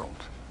in the world,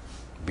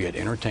 be it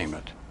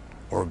entertainment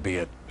or be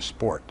it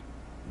sport,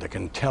 that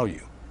can tell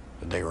you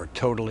that they are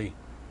totally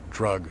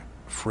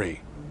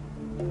drug-free.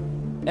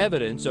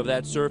 Evidence of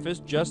that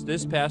surfaced just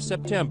this past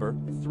September,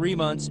 3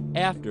 months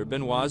after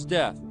Benoit's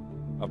death.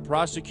 A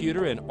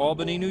prosecutor in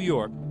Albany, New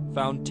York,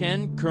 found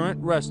 10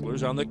 current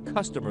wrestlers on the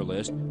customer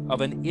list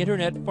of an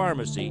internet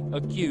pharmacy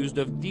accused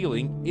of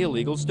dealing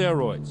illegal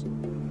steroids.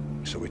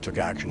 So we took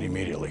action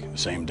immediately, the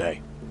same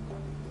day.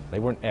 They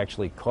weren't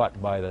actually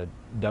caught by the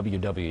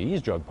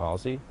WWE's drug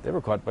policy. They were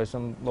caught by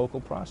some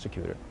local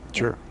prosecutor.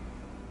 Sure.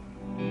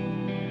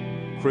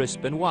 Chris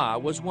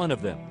Benoit was one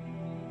of them.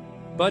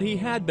 But he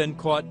had been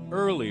caught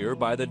earlier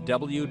by the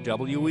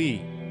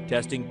WWE,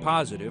 testing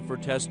positive for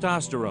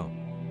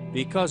testosterone.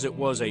 Because it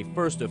was a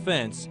first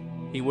offense,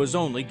 he was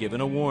only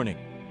given a warning.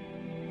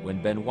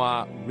 When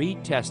Benoit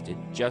retested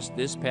just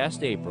this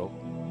past April,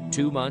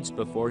 2 months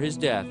before his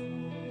death,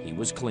 he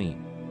was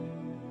clean.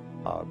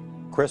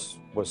 Chris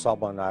was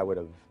someone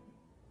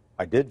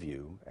I did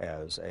view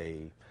as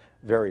a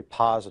very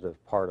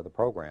positive part of the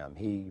program.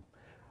 He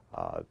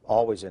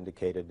always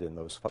indicated in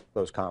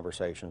those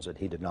conversations that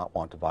he did not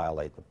want to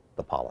violate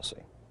the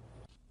policy.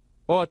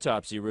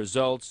 Autopsy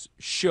results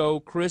show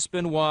Chris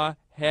Benoit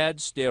had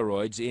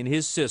steroids in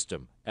his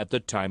system at the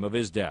time of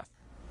his death.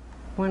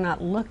 We're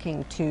not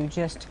looking to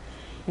just,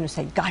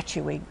 say, got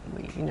you.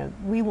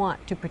 We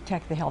want to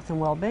protect the health and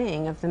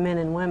well-being of the men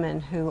and women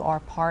who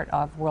are part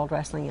of World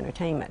Wrestling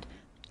Entertainment.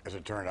 As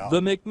it turned out,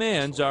 the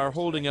McMahons are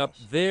holding up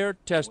their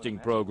testing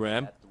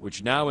program,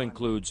 which now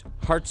includes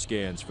heart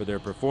scans for their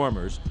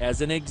performers,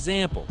 as an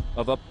example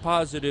of a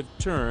positive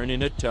turn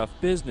in a tough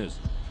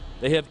business.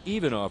 They have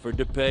even offered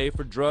to pay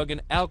for drug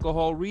and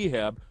alcohol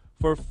rehab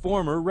for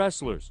former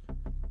wrestlers.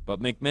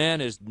 But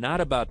McMahon is not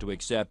about to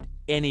accept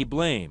any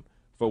blame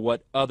for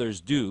what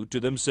others do to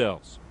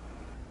themselves.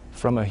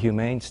 From a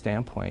humane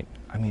standpoint,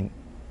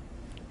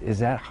 Is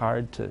that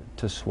hard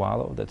to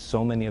swallow, that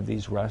so many of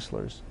these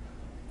wrestlers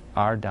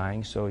are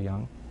dying so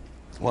young?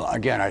 Well,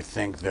 again, I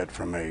think that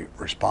from a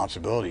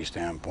responsibility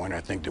standpoint,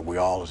 I think that we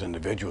all as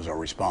individuals are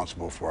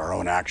responsible for our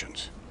own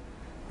actions.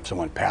 If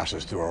someone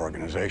passes through our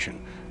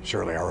organization,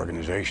 certainly our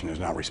organization is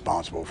not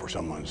responsible for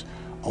someone's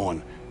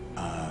own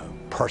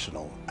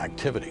personal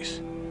activities.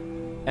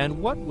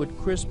 And what would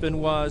Chris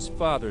Benoit's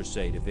father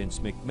say to Vince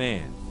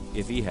McMahon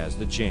if he has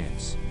the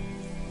chance?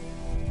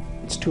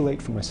 It's too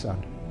late for my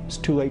son. It's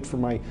too late for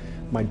my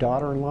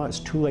daughter-in-law. It's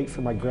too late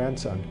for my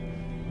grandson.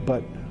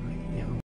 But